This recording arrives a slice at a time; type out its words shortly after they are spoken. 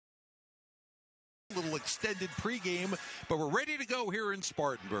Little extended pregame, but we're ready to go here in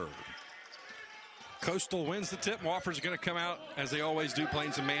Spartanburg. Coastal wins the tip. Wofford's going to come out, as they always do,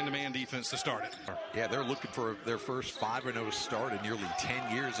 playing some man-to-man defense to start it. Yeah, they're looking for their first 5-0 start in nearly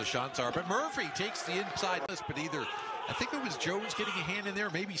 10 years, the Shants are. But Murphy takes the inside list, but either, I think it was Jones getting a hand in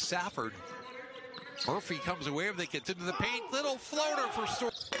there, maybe Safford. Murphy comes away, they gets into the paint, little floater for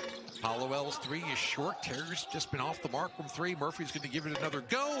Storm. Hollowell's three is short. Terry's just been off the mark from three. Murphy's going to give it another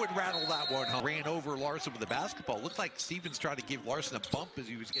go and rattle that one home. Ran over Larson with the basketball. Looked like Stevens tried to give Larson a bump as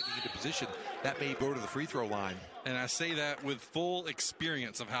he was getting into position. That may go to the free throw line. And I say that with full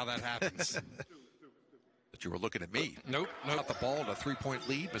experience of how that happens. But you were looking at me. Nope. Got the ball to a three-point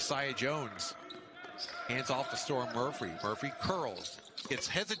lead. Messiah Jones. Hands off to Storm Murphy. Murphy curls. Gets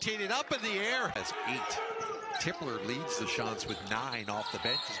hesitated up in the air. Has 8. Tippler leads the Shants with 9 off the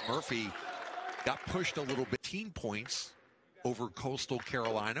bench as Murphy got pushed a little bit. 15 points over Coastal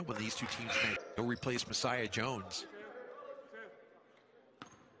Carolina when these two teams met. He'll replace Messiah Jones.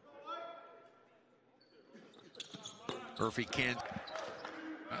 Murphy can't.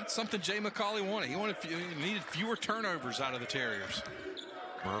 That's something Jay McCauley wanted. He needed fewer turnovers out of the Terriers.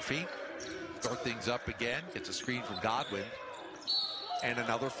 Murphy start things up again. Gets a screen from Godwin. And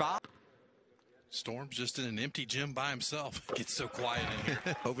another foul. Storm's just in an empty gym by himself. It gets so quiet in here.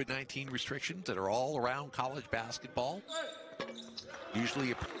 COVID-19 restrictions that are all around college basketball.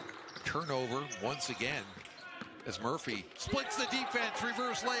 Usually a turnover once again as Murphy splits the defense.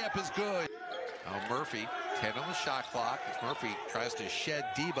 Reverse layup is good. Now Murphy, 10 on the shot clock as Murphy tries to shed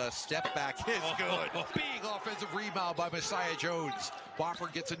Deba. Step back is good. Big offensive rebound by Messiah Jones.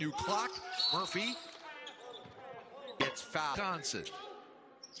 Wofford gets a new clock. Murphy gets fouled. Johnson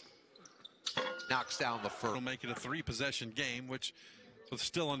knocks down the first. It'll make it a 3-possession game, which with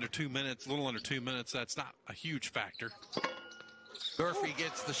still under 2 minutes, a little under 2 minutes, that's not a huge factor. Murphy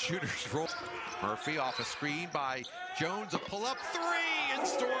gets the shooter's roll. Murphy off a screen by Jones, a pull-up three, and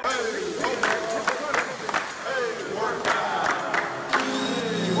Storm.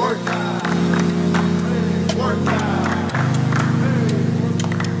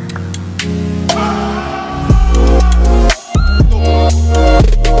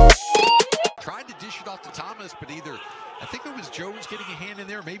 Tried to dish it off to Thomas, but either, I think it was Jones getting a hand in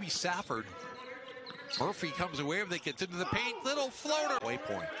there, maybe Safford. Murphy comes away, they gets into the paint, little floater.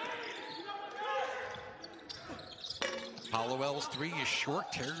 Waypoint. Hollowell's three is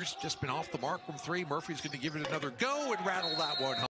short. Terry's just been off the mark from three. Murphy's going to give it another go and rattle that one home.